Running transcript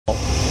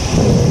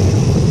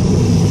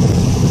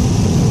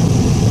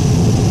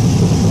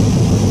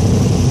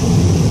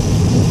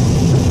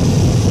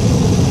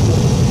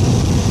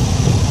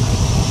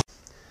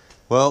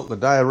Well, the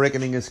day of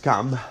reckoning has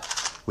come.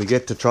 We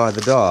get to try the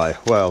dye.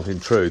 Well,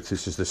 in truth,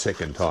 this is the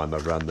second time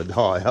I've run the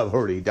dye. I've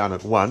already done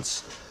it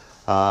once,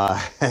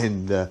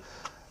 and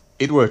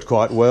it worked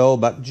quite well,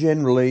 but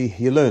generally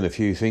you learn a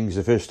few things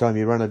the first time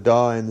you run a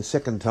dye, and the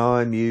second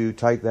time you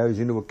take those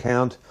into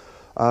account,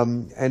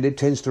 and it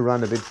tends to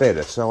run a bit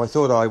better. So I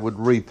thought I would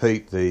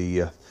repeat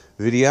the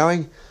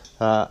videoing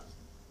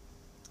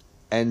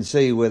and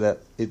see whether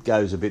it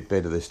goes a bit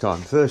better this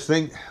time. First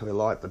thing, we'll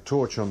light the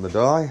torch on the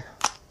dye.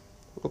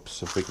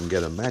 Oops, if we can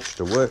get a match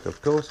to work, of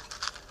course.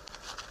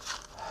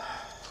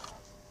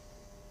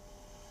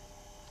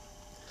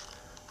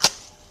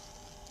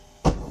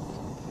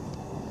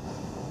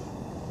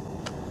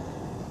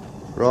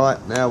 Right,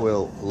 now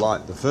we'll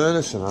light the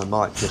furnace, and I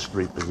might just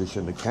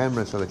reposition the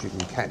camera so that you can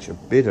catch a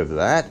bit of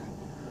that.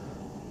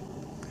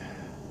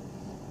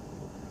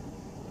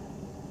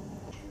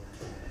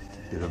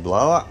 Bit of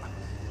blower.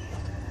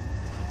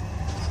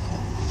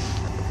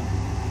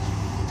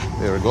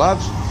 There are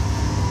gloves.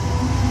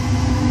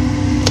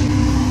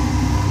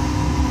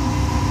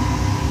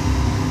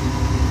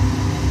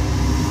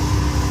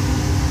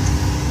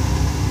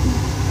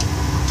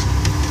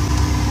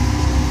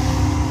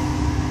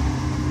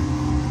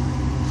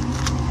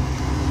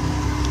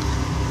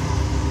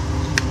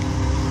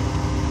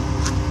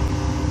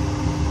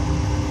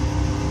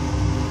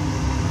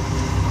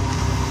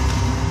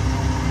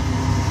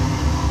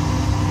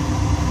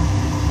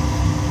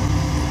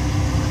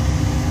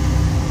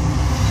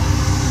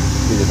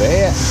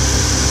 There.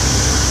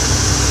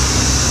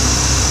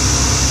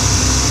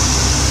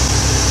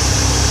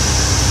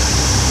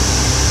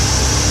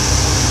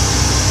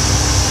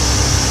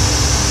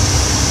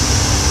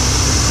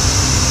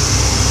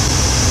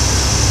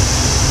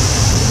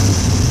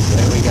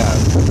 There we go.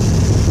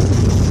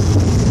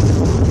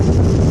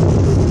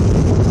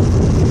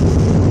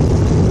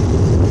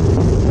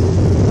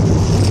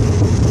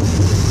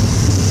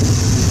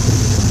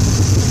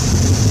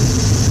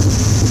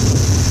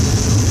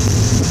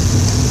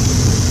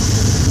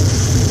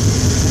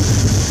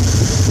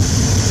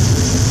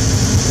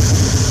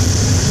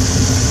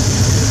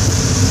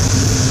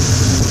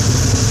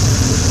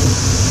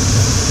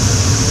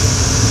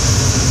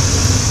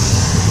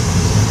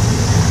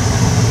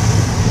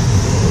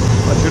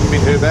 Shouldn't be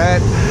too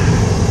bad.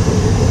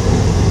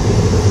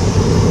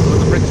 Put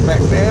the bricks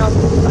back down.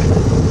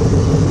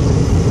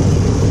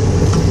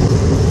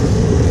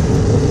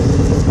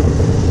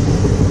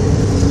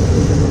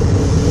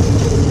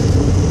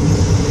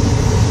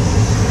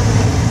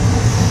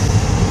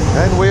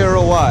 And we're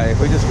away.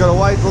 We just got to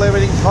wait till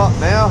everything's hot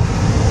now.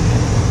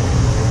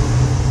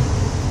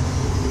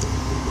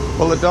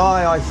 Well, the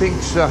dye I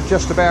think's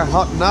just about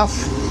hot enough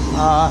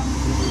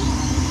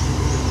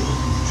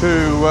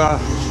to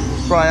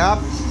spray up.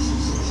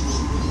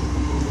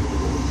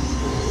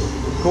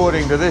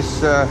 According to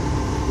this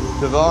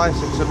device,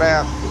 it's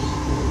about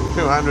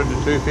 200 to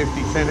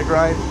 250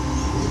 centigrade.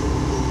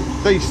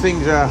 These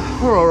things are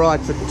all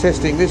right for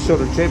testing this sort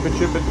of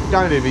temperature, but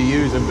don't ever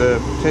use them for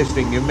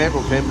testing your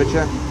metal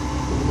temperature.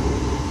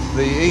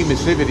 The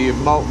emisivity of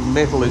molten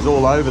metal is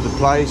all over the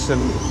place,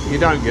 and you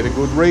don't get a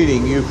good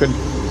reading. You can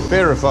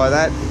verify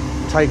that.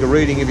 Take a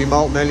reading of your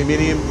molten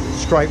aluminium,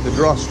 scrape the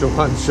dross to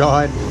one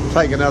side,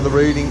 take another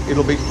reading,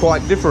 it'll be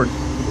quite different.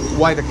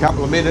 Wait a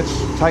couple of minutes,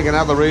 take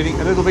another reading,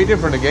 and it'll be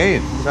different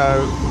again.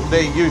 So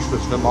they're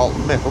useless for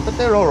molten metal, but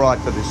they're all right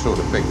for this sort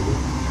of thing.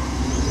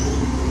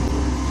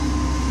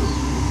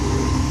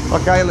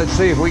 Okay, let's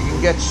see if we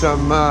can get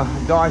some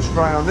dye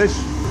spray on this.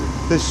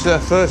 This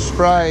first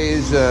spray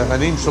is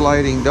an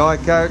insulating dye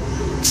coat,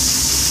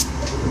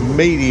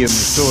 medium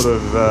sort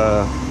of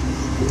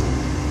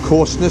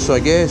coarseness, I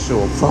guess,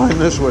 or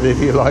fineness,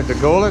 whatever you like to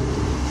call it.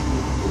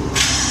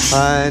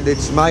 And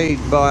it's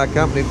made by a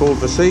company called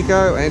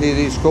Versico, and it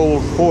is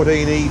called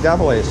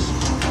 14ESS.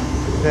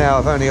 Now,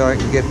 if only I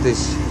can get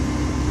this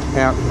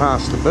out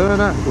past the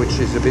burner, which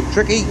is a bit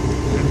tricky.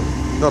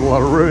 Not a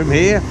lot of room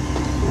here.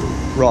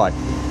 Right.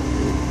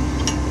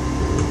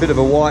 Bit of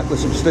a white with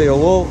some steel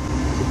wool.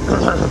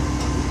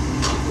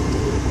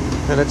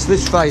 And it's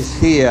this face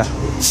here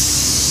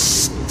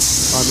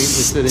I'm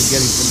interested in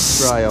getting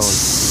some spray on.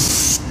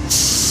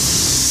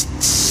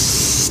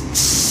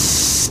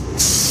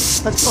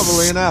 That's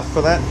probably enough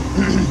for that.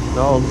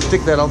 I'll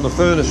stick that on the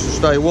furnace to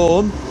stay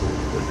warm.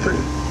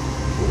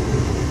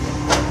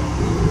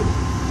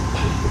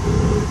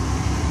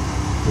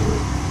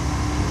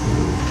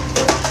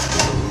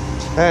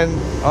 And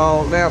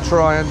I'll now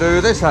try and do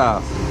this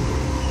half.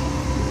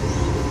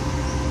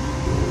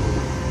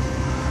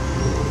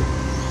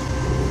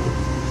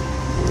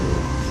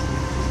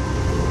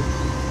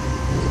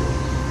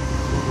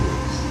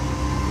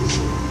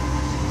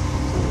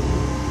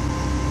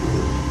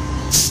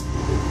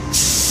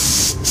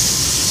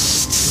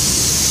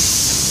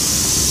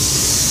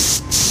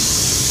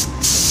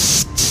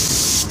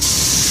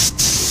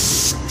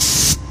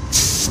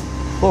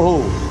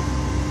 Oh,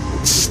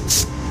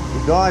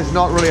 the dye's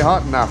not really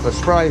hot enough. The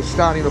spray's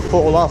starting to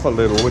fall off a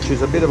little, which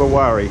is a bit of a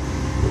worry.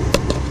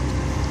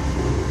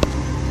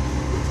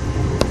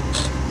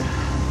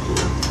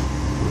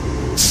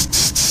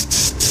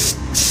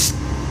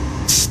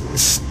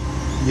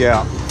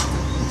 Yeah,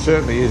 it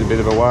certainly is a bit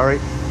of a worry.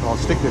 I'll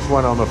stick this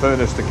one on the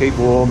furnace to keep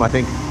warm, I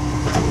think.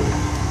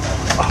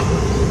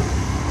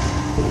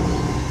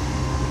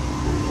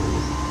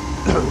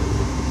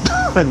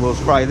 And we'll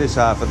spray this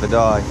half of the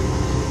dye.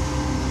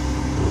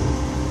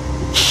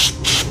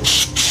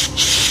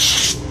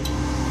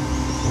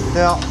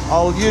 Now,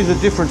 I'll use a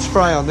different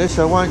spray on this.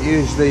 I won't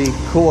use the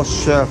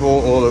coarse,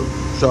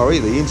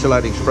 the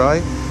insulating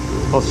spray.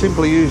 I'll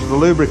simply use the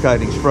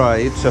lubricating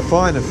spray. It's a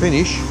finer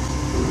finish,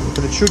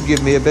 but it should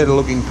give me a better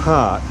looking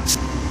part.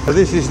 So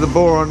this is the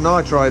boron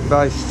nitride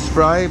based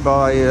spray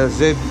by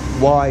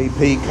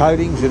ZYP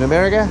Coatings in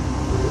America,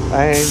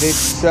 and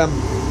it's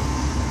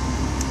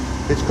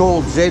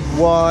called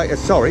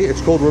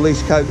it's called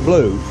Release Coat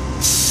Blue.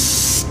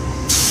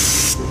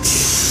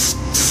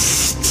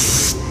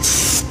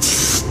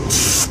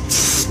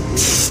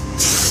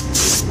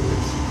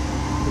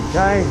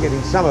 Okay,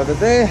 getting some of it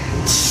there.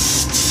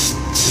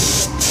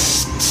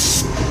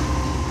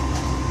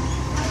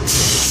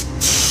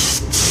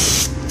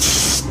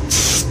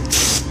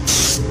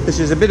 This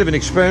is a bit of an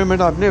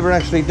experiment. I've never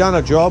actually done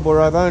a job where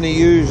I've only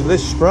used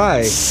this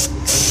spray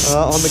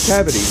on the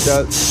cavity,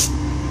 so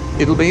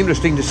it'll be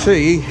interesting to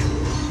see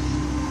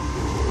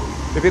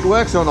if it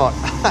works or not.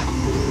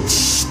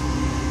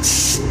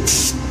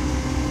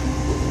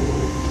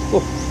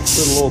 Oh, a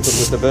little awkward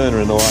with the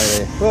burner in the way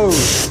there. Oh,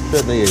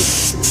 certainly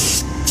is.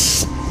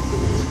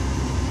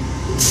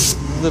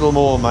 A little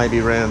more maybe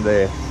around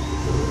there.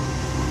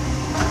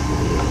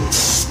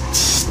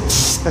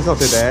 That's not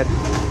too bad.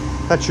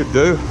 That should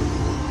do.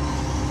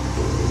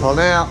 I'll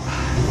now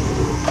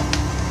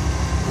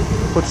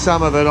put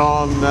some of it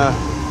on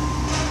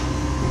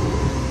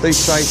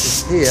these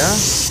faces here.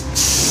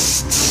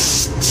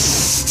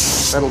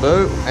 That'll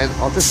do. And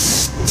I'll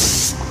just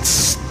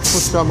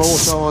put some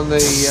also on the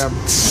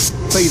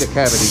feeder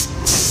cavities,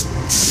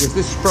 because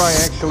this spray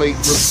actually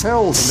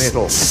repels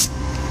metal,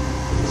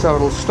 so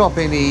it'll stop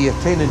any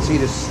tendency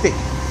to stick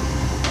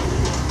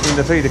in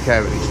the feeder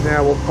cavities.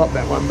 Now we'll pop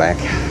that one back.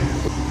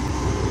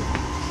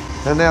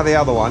 And now the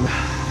other one.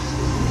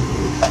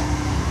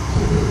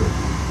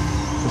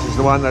 This is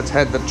the one that's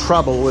had the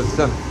trouble with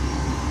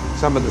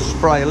some of the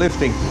spray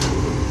lifting.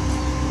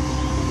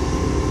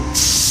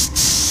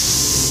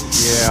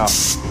 Yeah,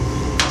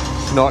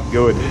 not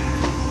good.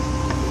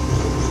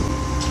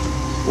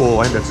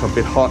 Oh, and it's a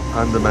bit hot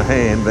under my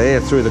hand there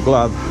through the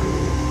glove.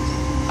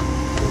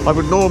 I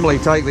would normally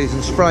take these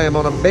and spray them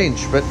on a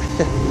bench, but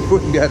you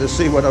wouldn't be able to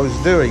see what I was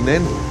doing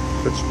then.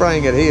 But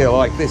spraying it here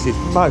like this is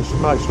most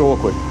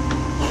awkward.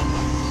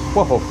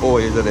 Whoa,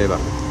 boy, is it ever.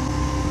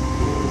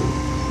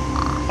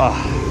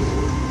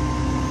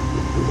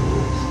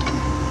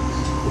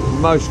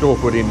 Most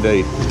awkward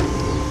indeed.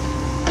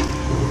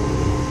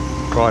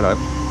 Righto.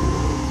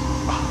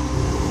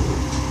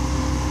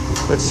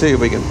 Let's see if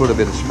we can put a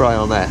bit of spray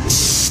on that.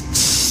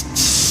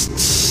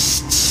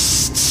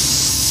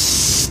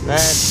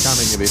 That's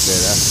coming a bit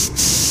better.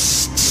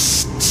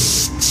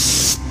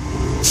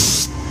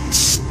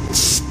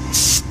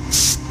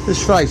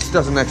 This face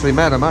doesn't actually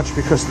matter much,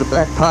 because the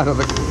back part of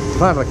the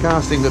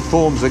casting that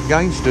forms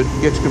against it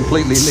gets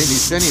completely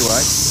linished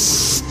anyway.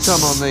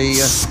 Some on the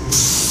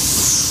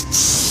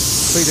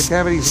feeder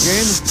cavities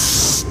again.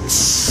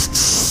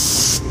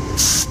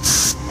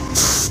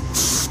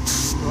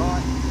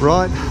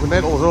 Right, the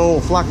metal's all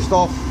fluxed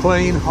off,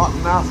 clean, hot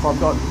enough. I've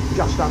got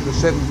just under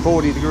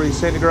 740 degrees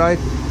centigrade.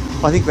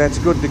 I think that's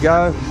good to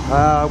go.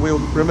 We'll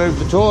remove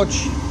the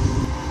torch.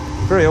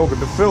 Very awkward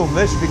to film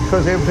this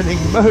because everything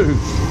moves.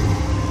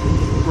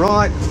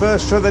 Right,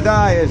 first for the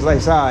day, as they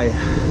say.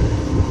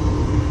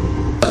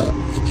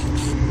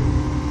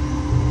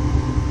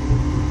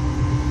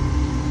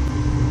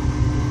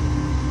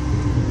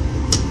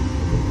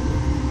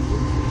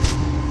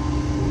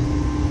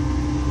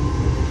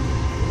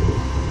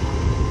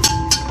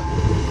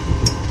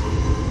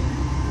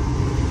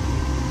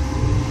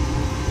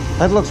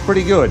 That looks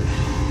pretty good.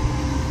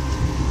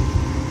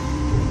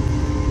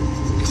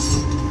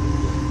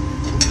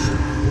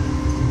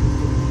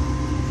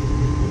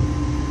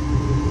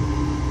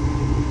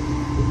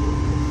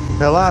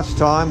 Now, last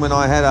time when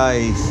I had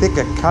a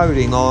thicker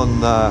coating on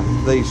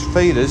these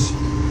feeders,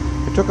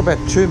 it took about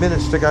 2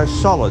 minutes to go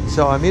solid,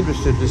 so I'm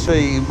interested to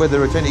see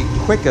whether it's any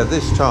quicker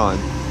this time.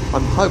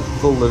 I'm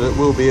hopeful that it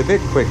will be a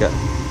bit quicker.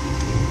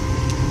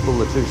 Pull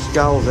the two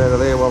skulls out of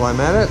there while I'm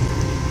at it.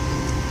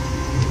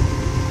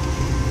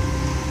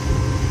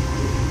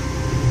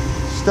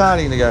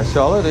 Starting to go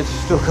solid. It's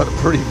still got a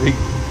pretty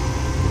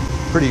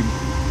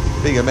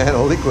big amount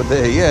of liquid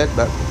there yet,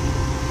 but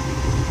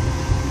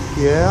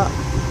yeah,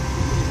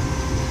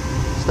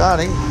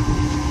 starting.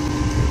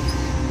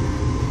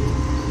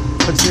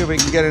 Let's see if we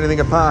can get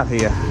anything apart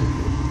here.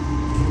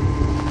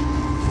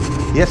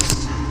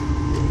 Yes.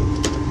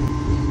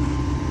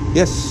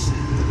 Yes.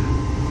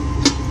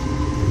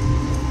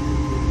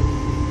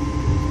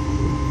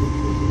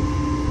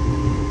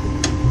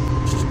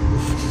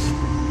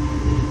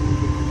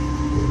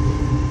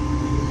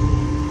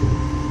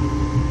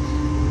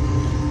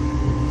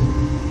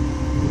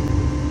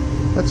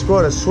 That's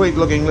quite a sweet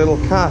looking little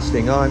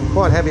casting. I'm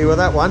quite happy with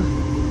that one.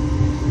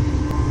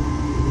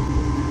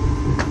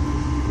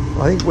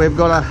 I think we've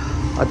got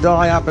a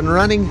die up and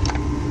running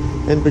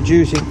and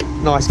producing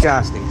nice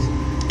castings.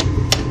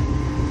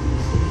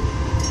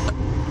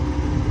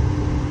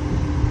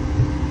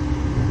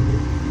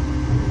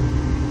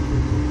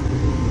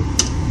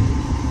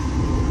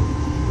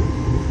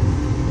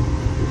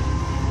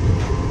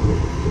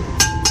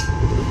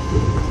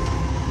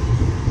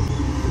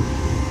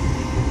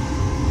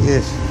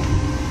 Yes,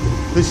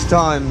 this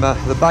time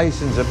the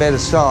basins are better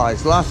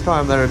sized. Last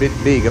time they were a bit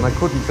big and I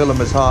couldn't fill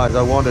them as high as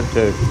I wanted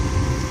to.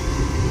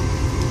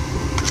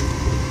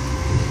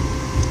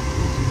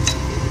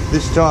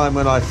 This time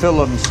when I fill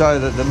them so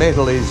that the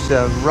metal is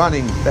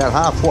running about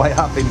halfway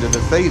up into the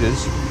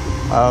feeders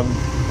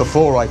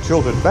before I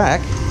tilt it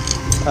back,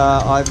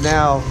 I've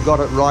now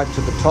got it right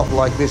to the top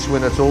like this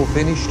when it's all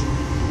finished.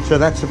 So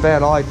that's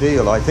about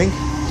ideal, I think.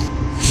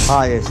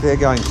 Ah yes, they're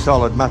going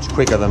solid much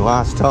quicker than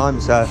last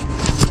time, so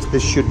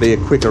this should be a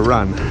quicker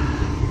run.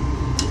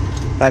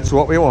 That's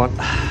what we want.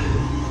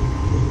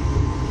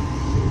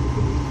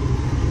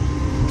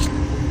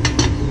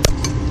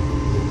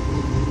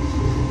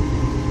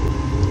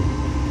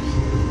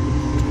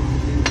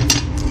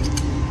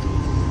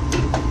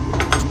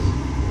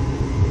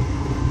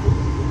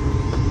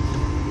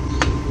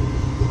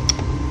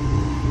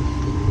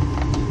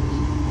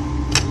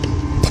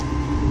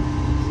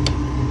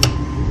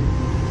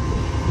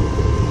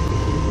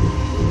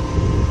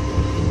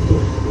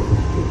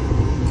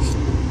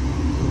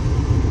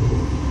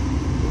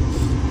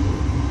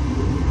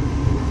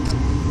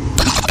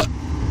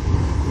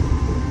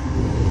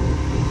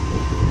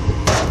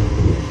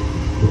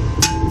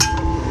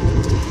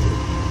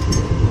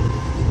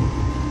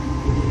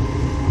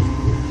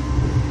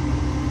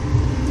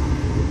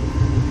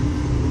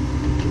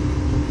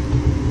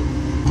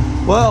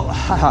 Well,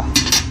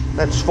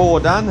 that's 4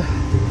 done.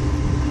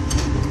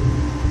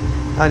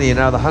 Only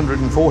another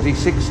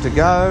 146 to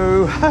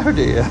go. Oh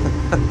dear.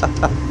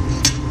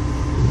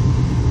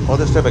 I'll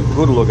just have a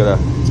good look at a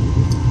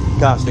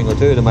casting or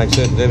two to make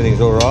certain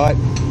everything's all right.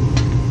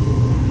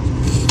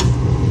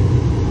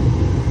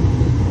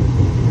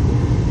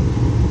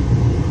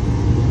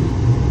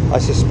 I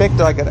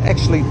suspect I could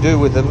actually do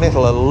with the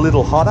metal a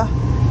little hotter.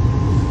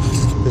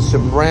 There's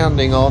some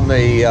rounding on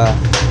the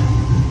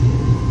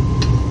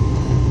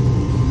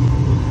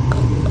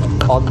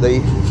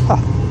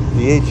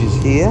edges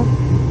here.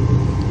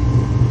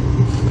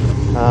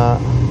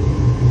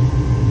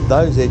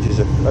 Those edges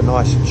are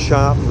nice and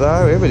sharp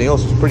though. Everything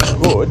else is pretty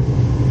good.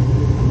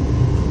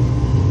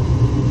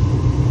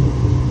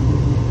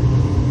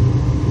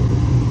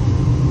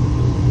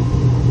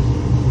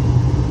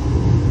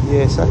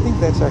 Yes, I think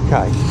that's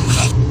okay.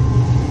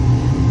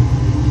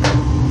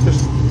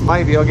 Just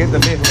maybe I'll get the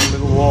metal a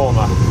little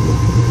warmer.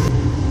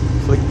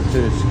 Flick the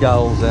 2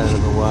 skulls out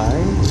of the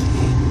way.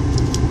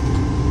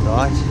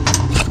 Right.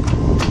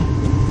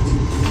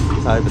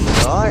 Open the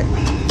die.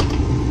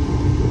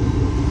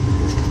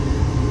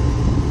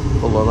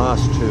 Pull the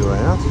last 2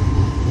 out.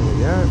 There we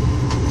go.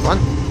 1,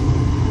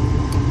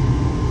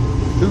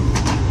 2.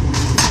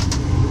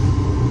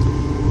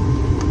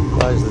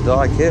 Close the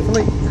die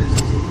carefully.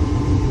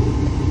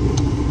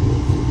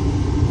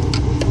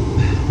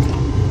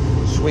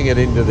 Swing it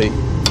into the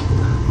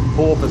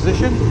pour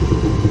position.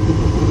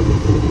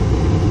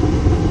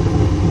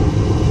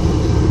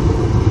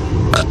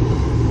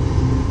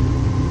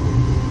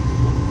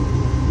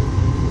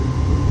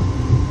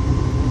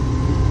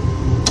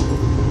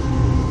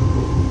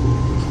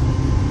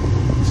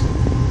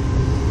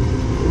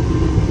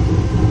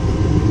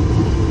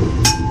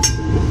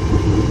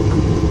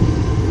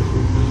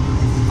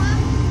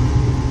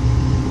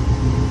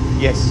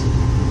 Yes.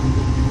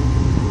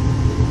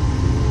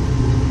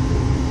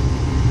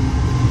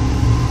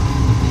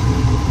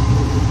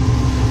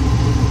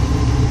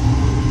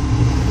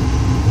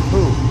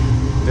 Ooh,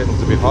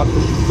 metal's a bit hot.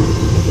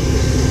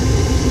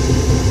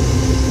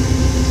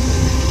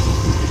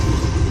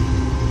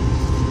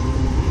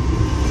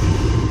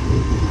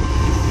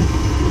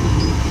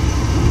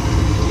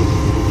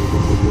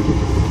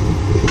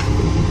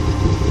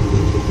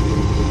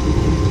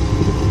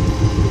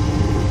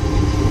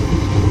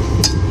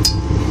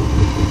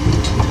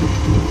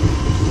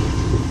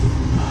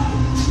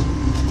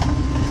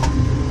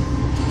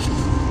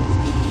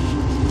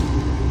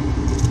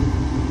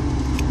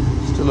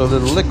 Still a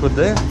little liquid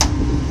there.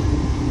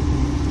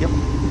 Yep.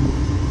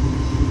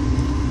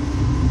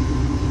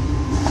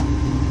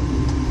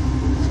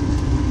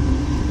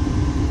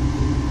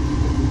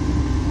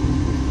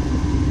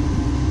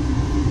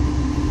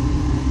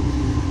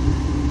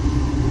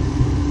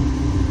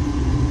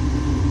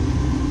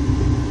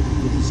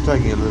 This is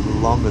taking a little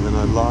longer than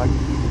I'd like,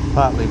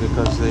 partly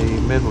because the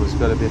metal has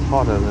got a bit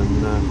hotter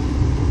than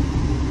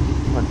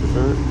I'd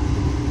prefer it.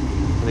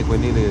 I think we're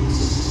nearly at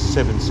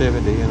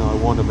 770 and I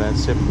want about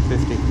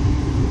 750.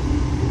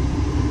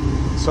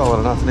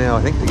 Solid enough now,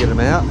 I think, to get them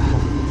out.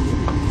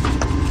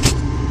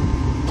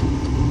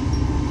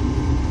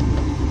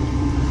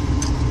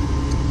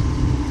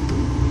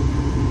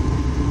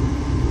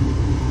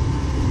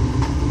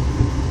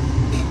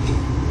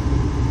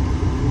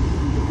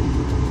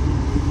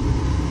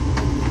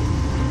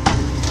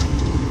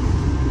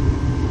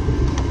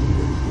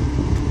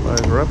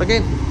 her up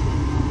again.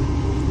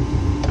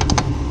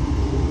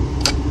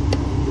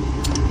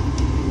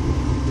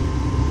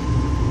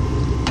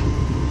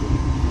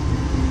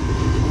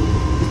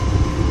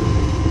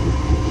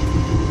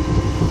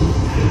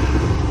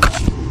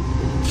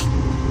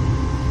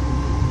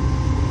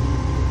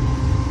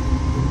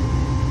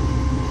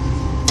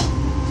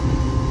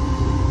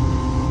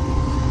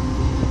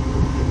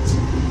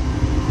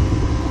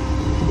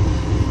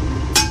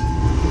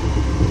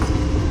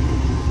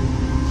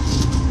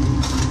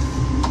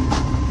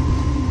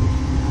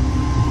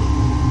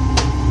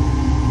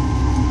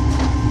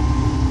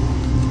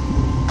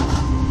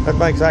 That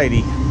makes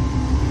 80.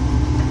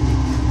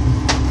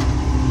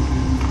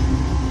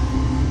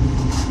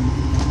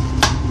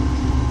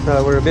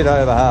 So we're a bit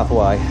over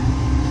halfway.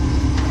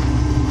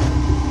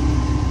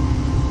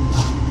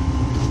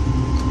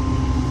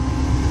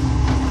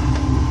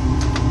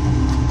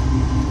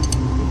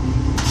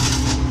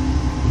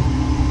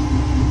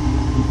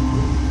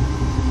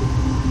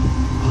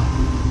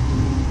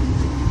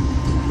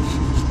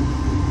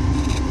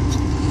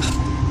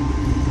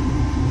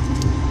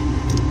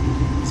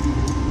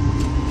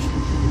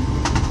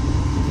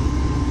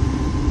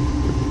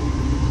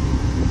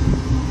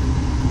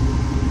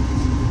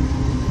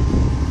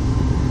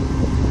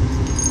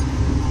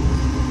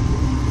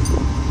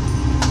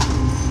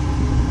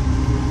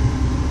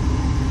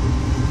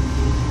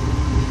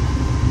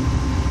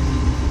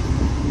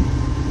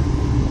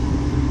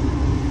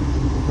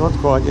 Not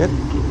quite yet.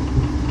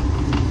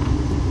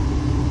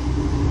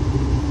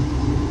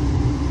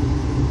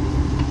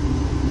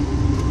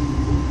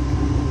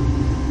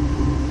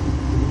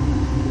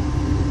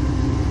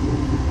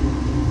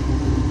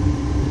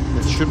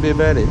 That should be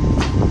about it.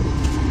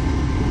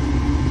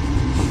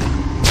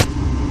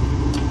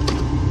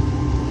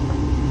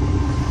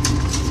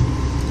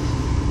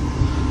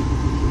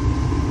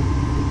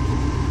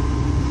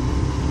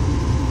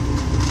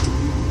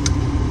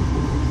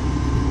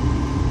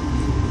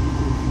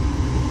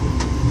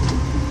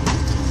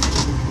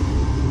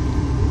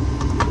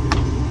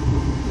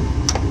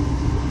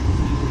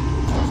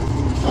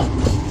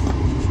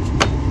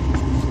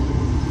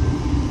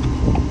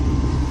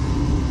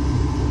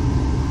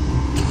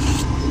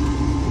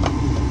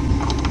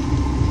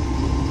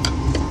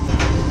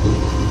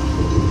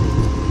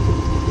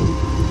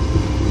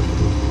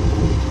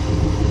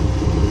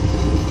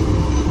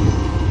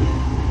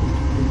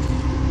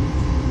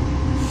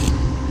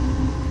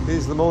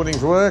 Here's the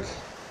morning's work.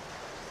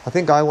 I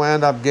think I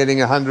wound up getting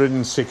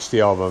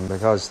 160 of them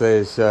because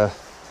there's 8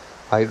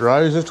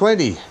 rows of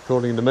 20.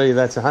 According to me,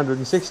 that's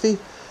 160.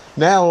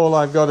 Now all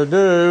I've got to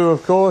do,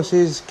 of course,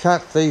 is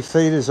cut the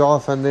feeders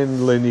off and then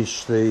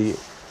linish the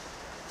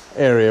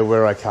area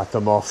where I cut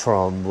them off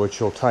from,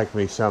 which will take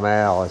me some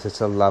hours.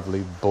 It's a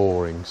lovely,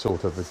 boring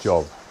sort of a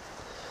job.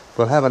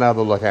 We'll have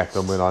another look at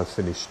them when I've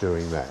finished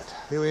doing that.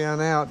 Here we are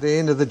now at the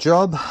end of the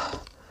job.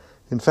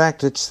 In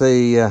fact, it's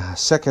the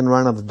second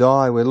run of the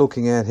die we're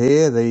looking at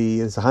here.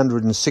 There's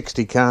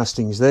 160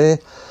 castings there.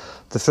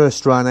 The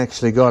first run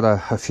actually got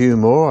a few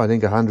more, I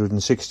think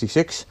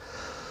 166.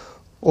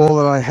 All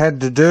that I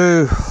had to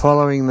do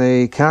following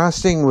the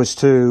casting was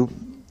to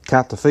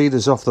cut the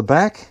feeders off the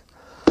back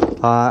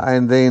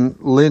and then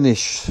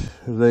linish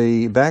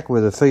the back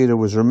where the feeder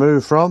was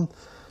removed from,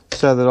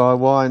 so that I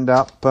wind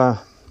up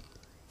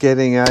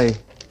getting a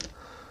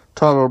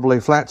tolerably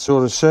flat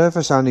sort of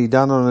surface, only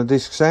done on a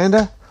disc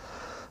sander.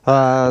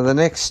 The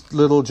next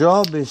little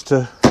job is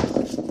to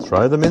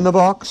throw them in the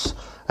box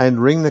and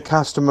ring the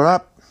customer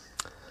up,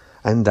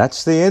 and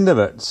that's the end of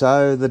it.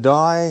 So the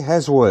die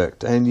has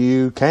worked, and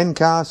you can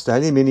cast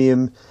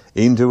aluminium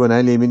into an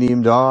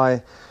aluminium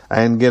die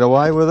and get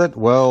away with it,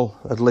 well,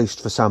 at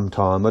least for some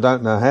time. I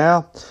don't know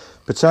how,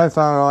 but so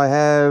far I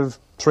have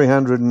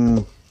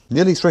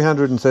nearly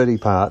 330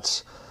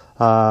 parts,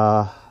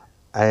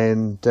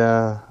 and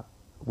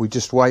we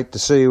just wait to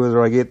see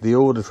whether I get the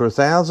order for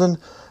 1,000.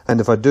 And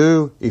if I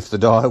do, if the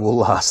die will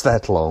last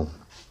that long.